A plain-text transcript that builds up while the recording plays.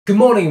Good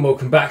morning and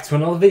welcome back to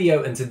another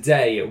video, and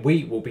today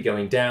we will be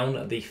going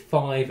down the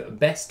 5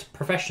 best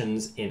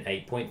professions in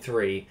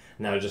 8.3.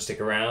 Now just stick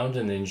around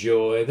and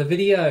enjoy the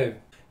video.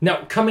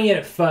 Now coming in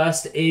at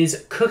first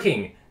is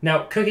cooking.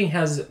 Now cooking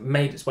has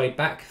made its way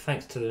back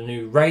thanks to the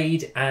new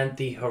raid and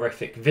the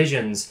horrific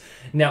visions.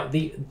 Now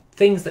the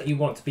things that you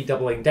want to be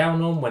doubling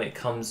down on when it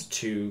comes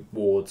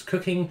towards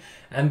cooking,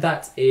 and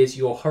that is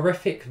your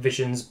horrific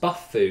visions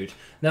buff food.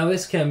 Now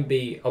this can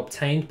be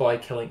obtained by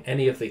killing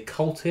any of the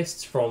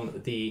cultists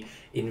from the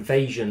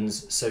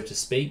invasions, so to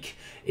speak,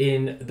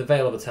 in the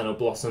Vale of Eternal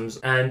Blossoms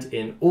and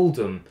in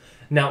Uldum.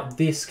 Now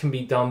this can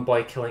be done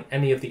by killing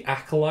any of the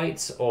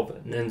acolytes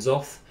of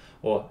Nenzoth,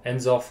 or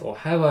Enzoth, or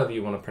however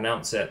you want to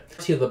pronounce it.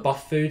 The other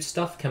buff food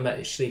stuff can be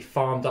actually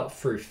farmed up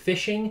through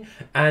fishing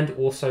and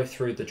also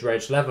through the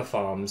dredge leather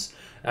farms,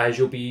 as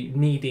you'll be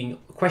needing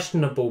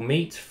questionable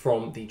meat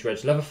from the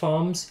dredge leather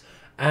farms,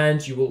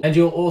 and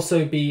you'll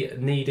also be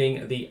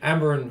needing the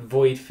aberrant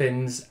void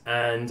fins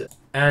and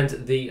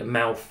the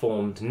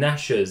malformed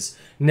gnashers.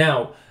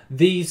 Now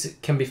these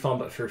can be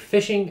farmed up through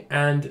fishing,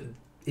 and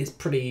it's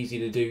pretty easy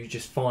to do. You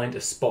just find a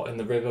spot in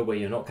the river where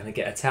you're not going to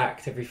get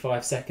attacked every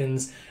 5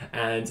 seconds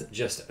and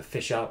just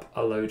fish up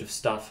a load of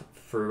stuff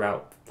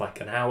throughout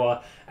like an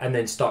hour and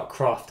then start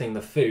crafting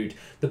the food.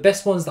 The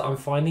best ones that I'm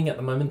finding at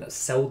the moment that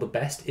sell the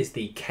best is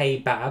the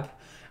kebab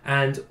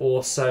and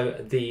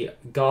also the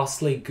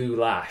ghastly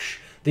goulash.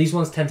 These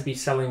ones tend to be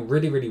selling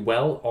really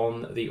well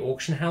on the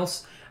auction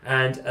house,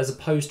 and as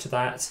opposed to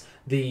that,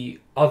 the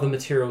other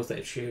materials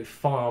that you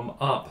farm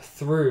up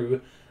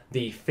through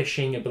the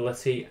fishing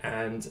ability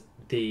and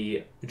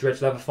the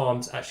dredge leather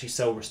farms actually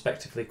sell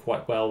respectively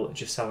quite well,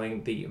 just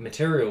selling the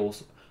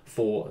materials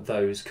for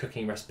those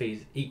cooking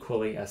recipes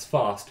equally as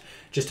fast.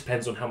 Just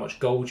depends on how much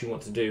gold you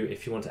want to do.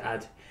 If you want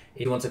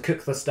to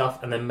cook the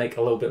stuff and then make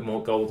a little bit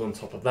more gold on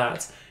top of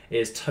that, it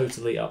is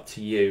totally up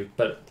to you.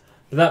 But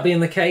that being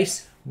the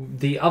case,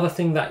 the other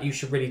thing that you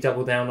should really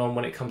double down on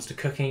when it comes to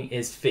cooking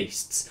is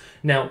feasts.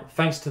 Now,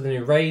 thanks to the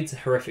new raids,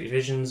 horrific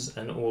visions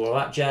and all of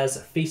that jazz,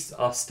 feasts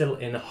are still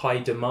in high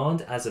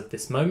demand as of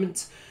this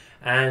moment,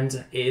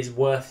 and it is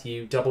worth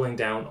you doubling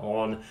down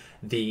on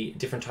the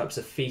different types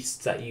of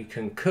feasts that you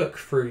can cook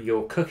through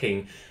your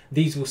cooking.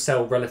 These will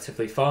sell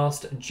relatively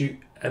fast,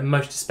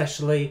 most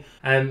especially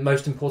and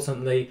most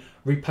importantly,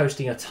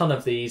 reposting a ton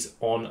of these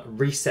on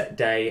reset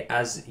day,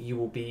 as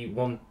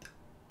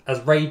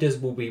raiders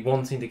will be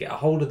wanting to get a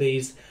hold of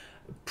these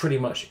pretty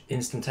much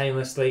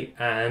instantaneously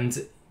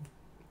and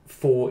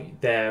for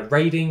their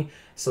raiding,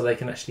 so they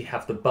can actually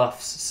have the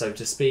buffs, so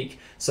to speak.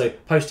 So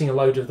posting a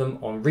load of them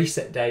on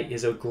reset day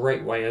is a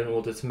great way in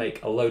order to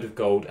make a load of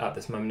gold at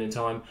this moment in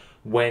time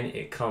when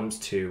it comes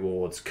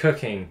towards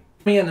cooking.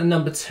 Coming in at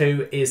number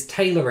 2 is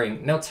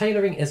tailoring. Now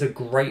tailoring is a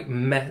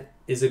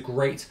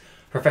great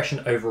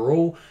profession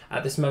overall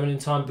at this moment in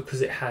time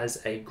because it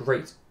has a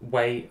great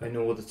way in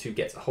order to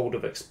get a hold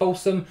of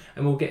Expulsum,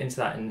 and we'll get into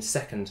that in a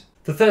second.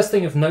 The first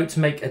thing of note to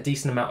make a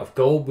decent amount of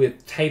gold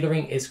with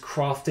tailoring is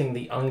crafting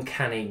the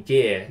uncanny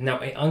gear. Now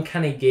an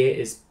uncanny gear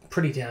is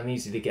pretty damn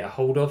easy to get a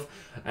hold of,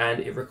 and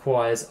it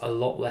requires a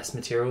lot less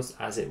materials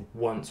as it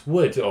once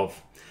would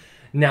have.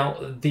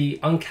 Now, the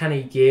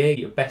uncanny gear,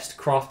 your best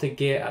crafted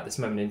gear at this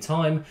moment in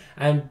time,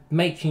 and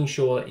making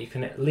sure that you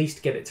can at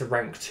least get it to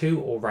rank 2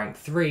 or rank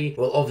 3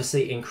 will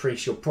obviously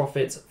increase your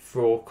profits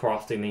for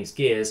crafting these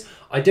gears.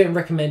 I don't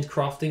recommend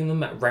crafting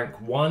them at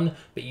rank 1,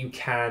 but you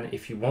can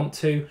if you want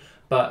to.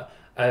 But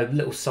a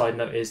little side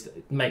note is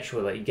make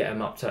sure that you get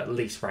them up to at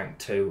least rank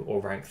 2 or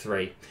rank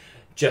 3.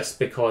 Just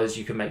because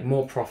you can make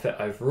more profit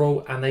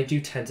overall, and they do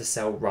tend to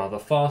sell rather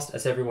fast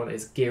as everyone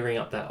is gearing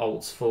up their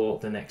alts for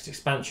the next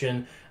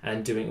expansion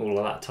and doing all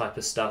of that type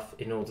of stuff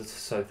in order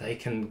so they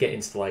can get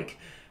into like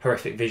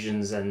horrific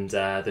visions and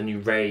the new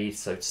raid,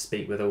 so to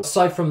speak.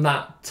 Aside from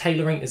that,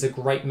 tailoring is a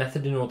great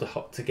method in order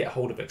to get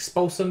hold of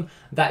Expulsum.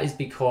 That is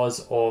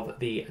because of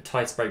the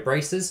tide spray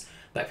braces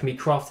that can be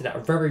crafted at a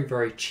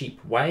very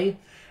cheap way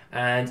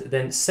and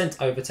then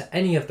sent over to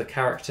any of the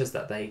characters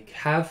that they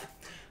have.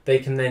 They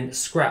can then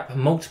scrap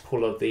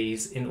multiple of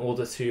these in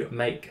order to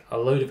make a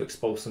load of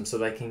Expulsum so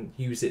they can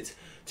use it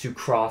to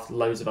craft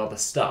loads of other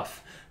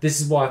stuff. This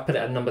is why I've put it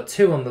at number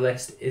 2 on the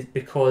list, is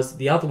because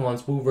the other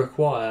ones will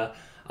require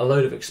a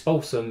load of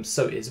Expulsum,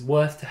 so it's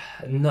worth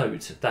to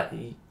note that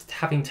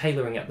having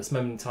tailoring at this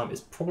moment in time is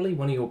probably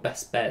one of your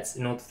best bets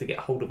in order to get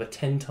hold of a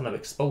 10 ton of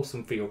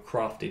Expulsum for your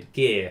crafted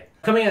gear.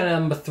 Coming in at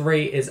number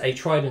 3 is a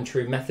tried and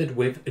true method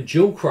with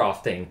jewel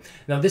crafting.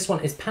 Now this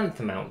one is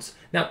panther mounts.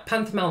 Now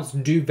panther mounts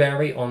do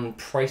vary on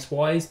price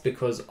wise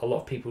because a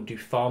lot of people do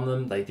farm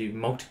them. They do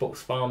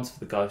multi-box farms for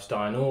the ghost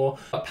iron ore,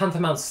 but panther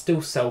mounts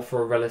still sell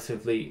for a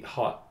relatively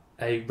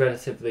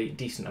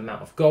decent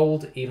amount of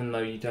gold, even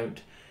though you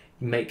don't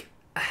make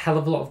a hell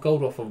of a lot of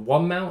gold off of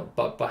one mount,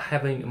 but by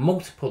having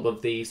multiple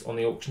of these on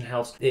the auction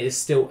house, it is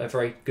still a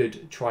very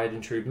good tried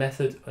and true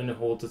method in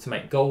order to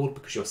make gold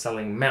because you're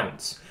selling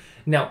mounts.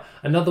 Now,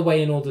 another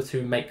way in order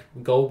to make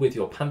gold with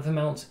your panther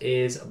mounts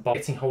is by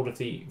getting hold of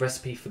the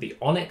recipe for the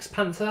Onyx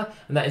Panther,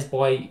 and that is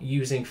by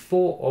using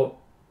 4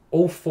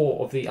 all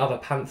 4 of the other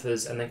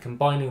panthers and then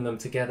combining them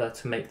together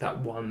to make that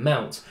one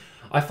mount.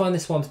 I find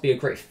this one to be a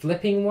great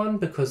flipping one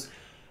because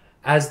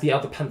as the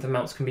other panther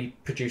mounts can be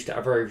produced at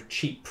a very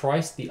cheap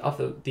price, the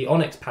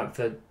onyx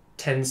panther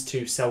tends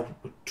to sell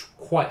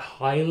quite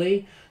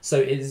highly, so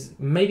it is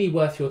maybe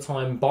worth your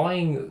time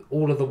buying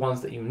all of the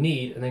ones that you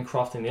need and then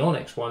crafting the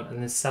onyx one and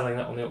then selling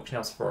that on the auction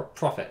house for a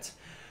profit.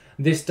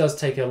 This does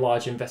take a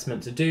large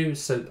investment to do,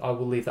 so I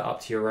will leave that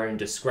up to your own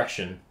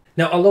discretion.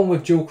 Now, along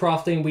with dual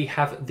crafting, we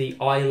have the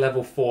eye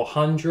level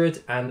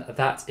 400, and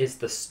that is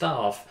the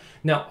staff.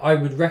 Now, I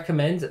would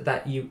recommend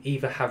that you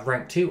either have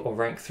rank 2 or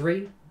rank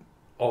 3,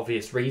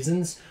 obvious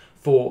reasons,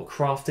 for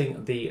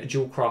crafting the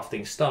dual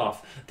crafting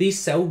staff. These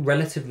sell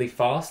relatively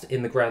fast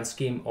in the grand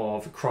scheme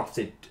of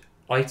crafted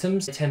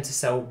items. They tend to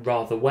sell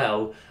rather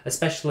well,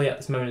 especially at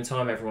this moment in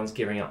time. Everyone's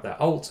gearing up their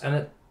ults,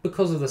 and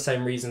because of the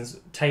same reasons,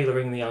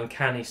 tailoring the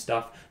uncanny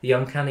stuff, the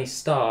uncanny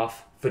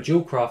staff for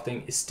dual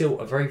crafting is still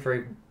a very,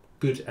 very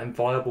good and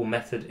viable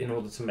method in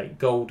order to make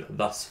gold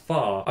thus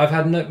far. I've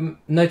had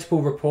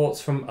notable reports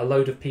from a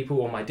load of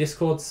people on my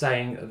Discord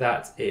saying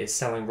that it is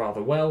selling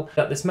rather well.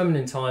 At this moment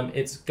in time,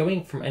 it's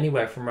going from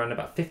anywhere from around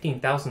about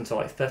 15,000 to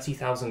like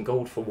 30,000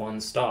 gold for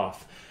one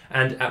staff.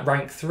 And at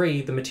rank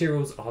 3, the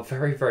materials are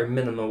very, very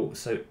minimal,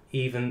 so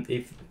even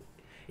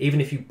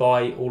if you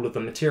buy all of the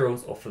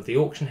materials off of the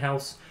auction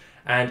house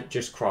and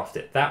just craft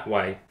it that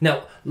way.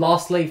 Now,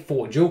 lastly,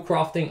 for dual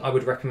crafting, I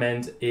would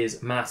recommend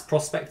is mass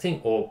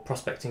prospecting or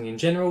prospecting in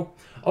general.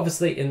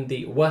 Obviously, in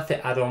the Worth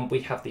It add-on,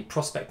 we have the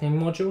prospecting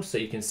module, so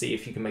you can see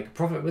if you can make a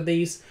profit with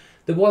these.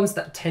 The ones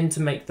that tend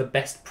to make the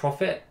best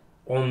profit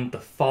on the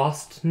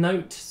fast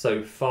note,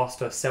 so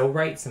faster sell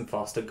rates and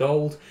faster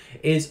gold,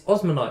 is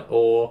osmonite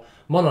ore,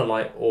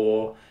 monolite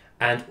ore,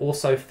 and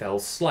also fell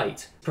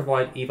slate.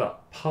 Provide either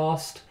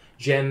past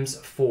gems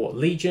for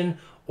Legion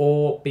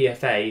or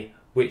BFA,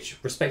 which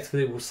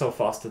respectively will sell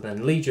faster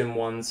than Legion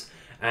ones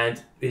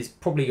and is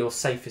probably your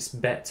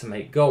safest bet to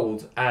make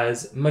gold,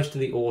 as most of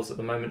the ores at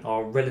the moment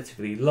are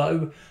relatively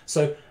low.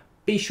 So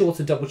be sure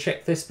to double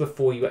check this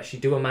before you actually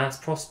do a mass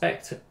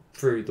prospect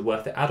through the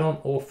Worth It add-on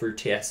or through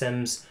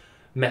TSM's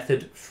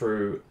method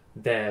through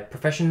their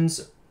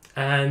professions.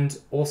 And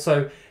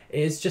also, it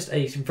is just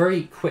a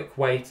very quick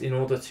way in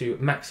order to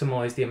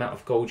maximize the amount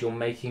of gold you're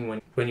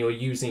making when you're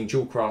using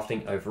dual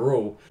crafting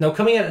overall. Now,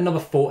 coming in at number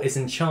 4 is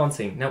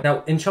enchanting.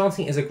 Now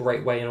enchanting is a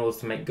great way in order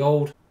to make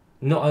gold,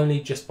 not only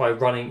just by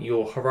running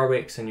your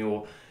heroics and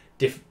your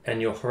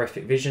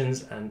horrific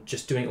visions and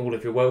just doing all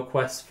of your world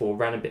quests for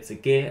random bits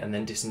of gear and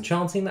then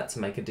disenchanting that to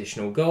make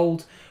additional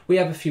gold. We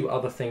have a few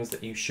other things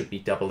that you should be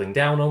doubling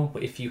down on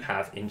if you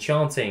have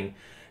enchanting.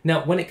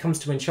 Now, when it comes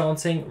to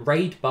enchanting,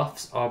 raid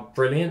buffs are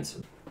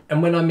brilliant.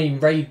 And when I mean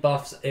raid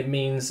buffs, it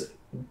means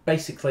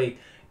basically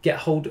get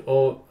hold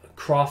of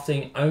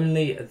crafting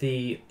only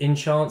the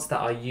enchants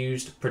that are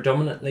used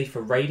predominantly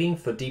for raiding,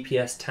 for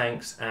DPS,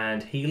 tanks,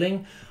 and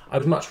healing. I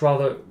would much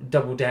rather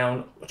double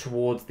down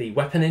towards the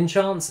weapon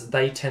enchants.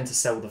 They tend to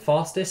sell the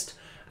fastest,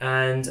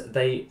 and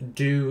they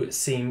do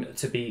seem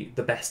to be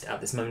the best at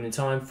this moment in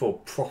time for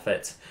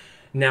profit.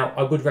 Now,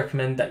 I would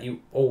recommend that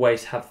you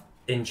always have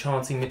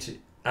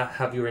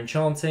your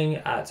enchanting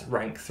at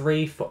rank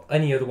 3 for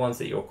any of the ones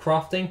that you're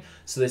crafting.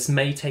 So this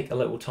may take a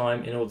little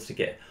time in order to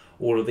get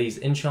all of these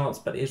enchants,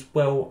 but it's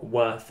well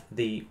worth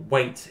the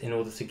wait in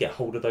order to get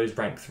hold of those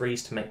rank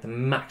 3s to make the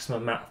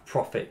maximum amount of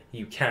profit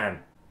you can.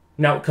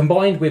 Now,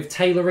 combined with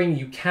tailoring,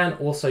 you can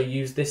also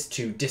use this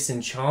to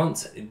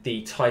disenchant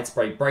the Tide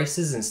Spray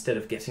braces instead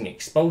of getting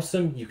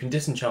expulsum. You can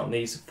disenchant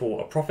these for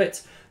a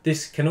profit.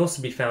 This can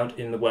also be found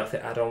in the Worth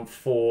It add-on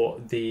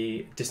for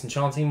the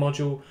disenchanting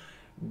module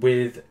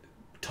with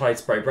Tide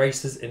Spray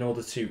braces in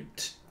order to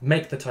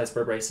make the Tide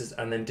Spray braces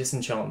and then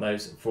disenchant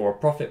those for a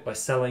profit by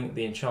selling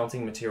the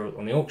enchanting material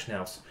on the auction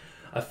house.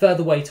 A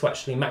further way to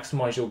actually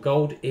maximize your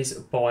gold is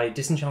by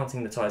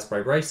disenchanting the Tide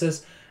Spray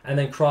braces and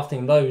then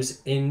crafting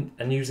those in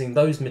and using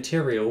those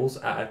materials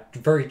at a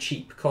very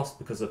cheap cost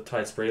because of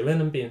Tide Spray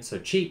linen being so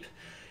cheap.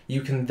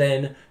 You can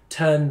then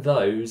turn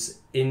those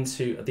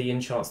into the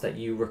enchants that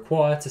you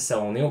require to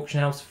sell on the auction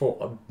house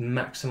for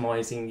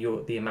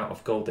maximizing the amount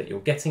of gold that you're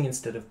getting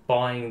instead of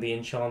buying the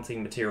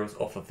enchanting materials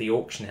off of the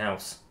auction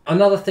house.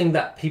 Another thing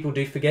that people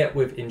do forget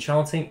with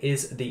enchanting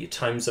is the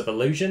Tomes of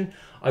Illusion.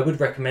 I would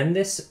recommend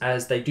this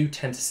as they do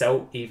tend to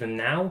sell even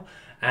now,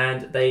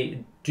 and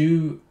they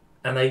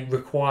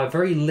require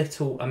very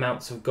little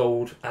amounts of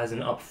gold as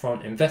an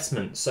upfront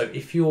investment. So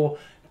if you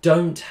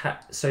don't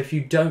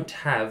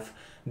have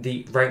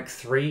the rank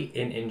 3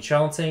 in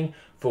enchanting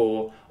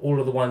for all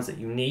of the ones that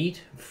you need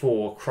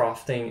for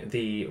crafting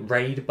the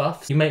raid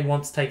buffs, you may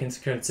want to take into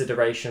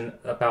consideration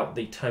about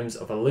the Tomes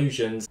of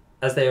Illusions,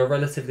 as they are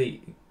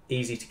relatively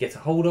easy to get a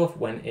hold of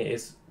when it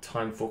is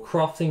time for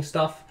crafting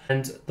stuff,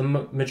 and the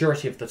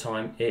majority of the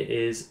time it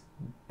is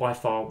by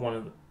far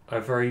a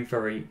very,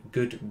 very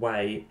good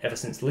way ever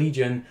since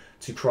Legion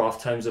to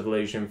craft Tomes of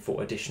Illusion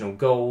for additional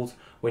gold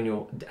when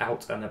you're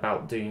out and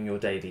about doing your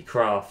daily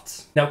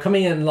crafts. Now,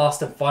 coming in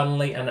last and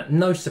finally, and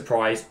no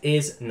surprise,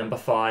 is number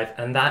 5,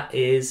 and that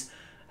is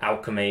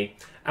alchemy.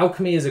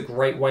 Alchemy is a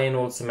great way in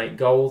order to make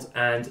gold,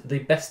 and the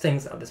best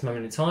things at this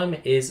moment in time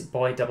is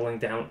by doubling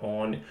down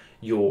on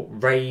your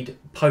raid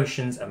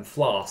potions and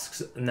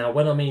flasks. Now,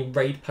 when I mean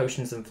raid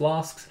potions and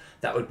flasks,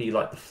 that would be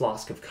like the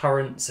flask of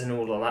currents and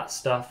all of that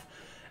stuff,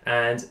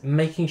 and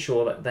making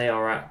sure that they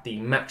are at the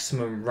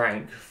maximum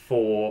rank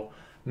for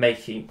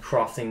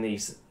crafting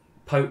these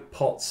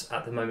pots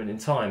at the moment in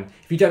time.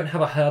 If you don't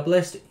have a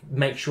herbalist,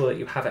 make sure that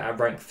you have it at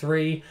rank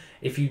 3.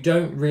 If you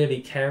don't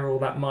really care all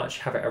that much,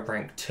 have it at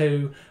rank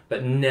 2,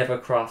 but never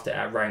craft it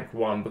at rank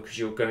 1 because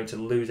you're going to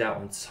lose out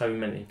on so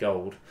many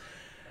gold.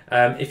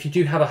 If you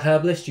do have a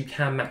herbalist, you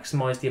can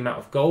maximize the amount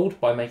of gold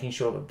by making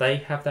sure that they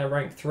have their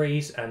rank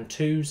 3s and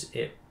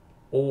 2s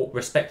or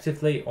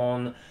respectively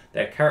on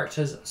their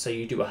characters. So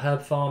you do a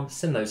herb farm,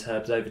 send those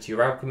herbs over to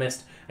your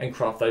alchemist and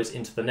craft those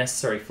into the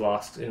necessary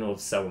flasks in order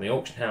to sell in the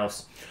auction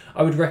house.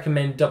 I would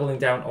recommend doubling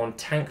down on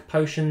tank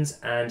potions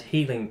and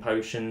healing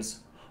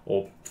potions,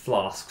 or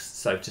flasks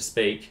so to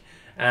speak,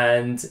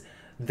 and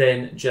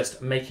then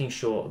just making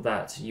sure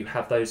that you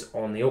have those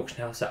on the auction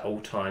house at all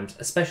times,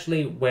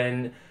 especially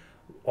when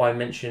I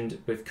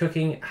mentioned with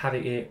cooking,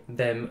 having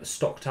them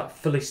stocked up,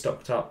 fully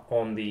stocked up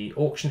on the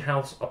auction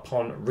house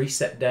upon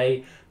reset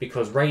day,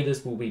 because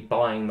raiders will be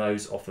buying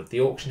those off of the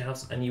auction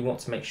house and you want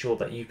to make sure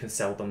that you can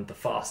sell them the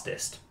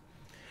fastest.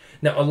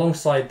 Now,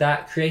 alongside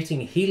that,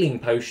 creating healing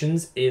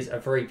potions is a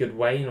very good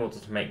way in order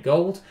to make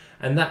gold,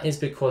 and that is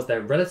because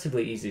they're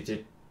relatively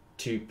easy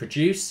to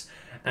produce.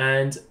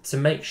 And to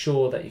make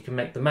sure that you can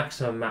make the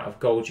maximum amount of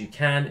gold you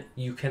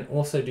can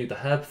also do the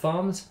herb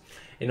farms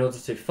in order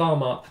to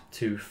farm up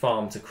to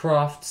farm to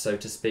craft, so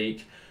to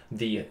speak,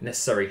 the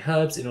necessary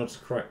herbs in order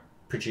to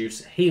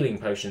produce healing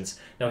potions.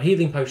 Now,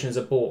 healing potions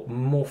are bought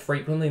more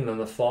frequently than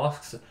the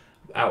flasks,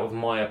 out of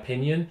my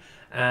opinion,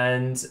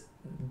 and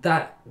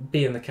that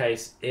being the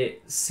case,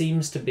 it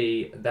seems to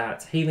be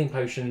that healing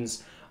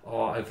potions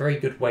are a very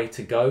good way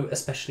to go,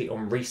 especially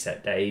on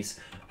reset days,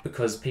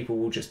 because people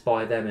will just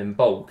buy them in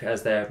bulk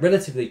as they're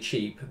relatively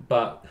cheap,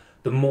 but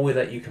the more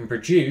that you can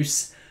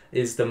produce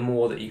is the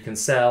more that you can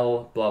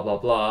sell, blah blah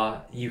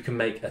blah. You can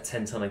make a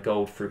 10 ton of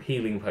gold through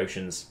healing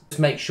potions. Just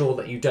make sure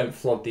that you don't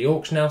flog the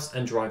auction house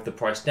and drive the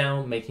price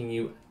down, making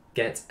you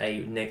get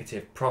a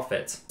negative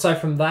profit. So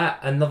from that,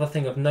 another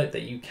thing of note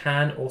that you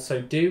can also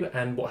do,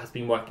 and what has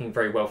been working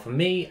very well for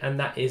me, and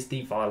that is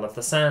the Vial of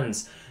the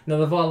Sands. Now,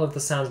 the Vial of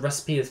the Sands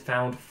recipe is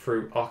found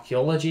through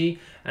archaeology,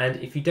 and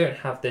if you don't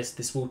have this,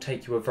 this will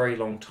take you a very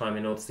long time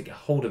in order to get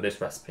hold of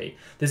this recipe.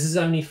 This is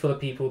only for the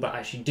people that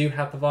actually do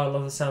have the Vial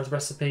of the Sands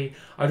recipe.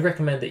 I'd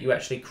recommend that you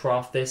actually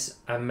craft this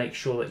and make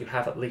sure that you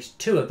have at least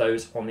 2 of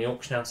those on the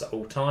auction house at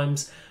all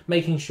times,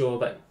 making sure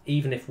that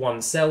even if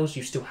one sells,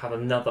 you still have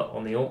another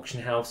on the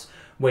auction house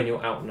when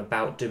you're out and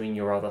about doing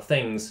your other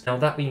things. Now,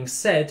 that being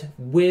said,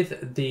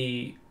 with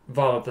the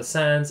Vial of the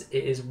Sands,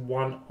 it is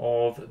one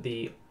of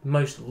the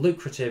most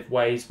lucrative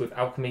ways with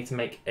alchemy to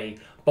make a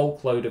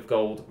bulk load of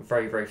gold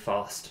very, very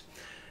fast.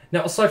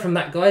 Now, aside from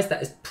that, guys,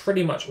 that is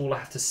pretty much all I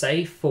have to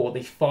say for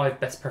the 5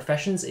 best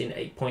professions in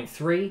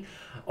 8.3.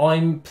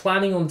 I'm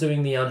planning on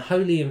doing the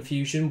Unholy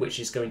Infusion, which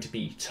is going to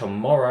be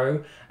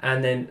tomorrow,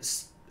 and then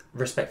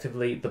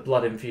respectively the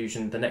Blood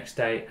Infusion the next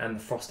day and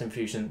the Frost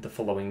Infusion the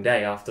following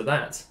day after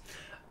that.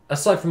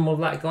 Aside from all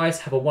that,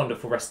 guys, have a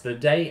wonderful rest of the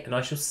day, and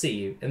I shall see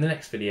you in the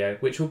next video,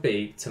 which will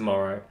be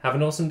tomorrow. Have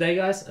an awesome day,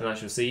 guys, and I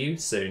shall see you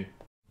soon.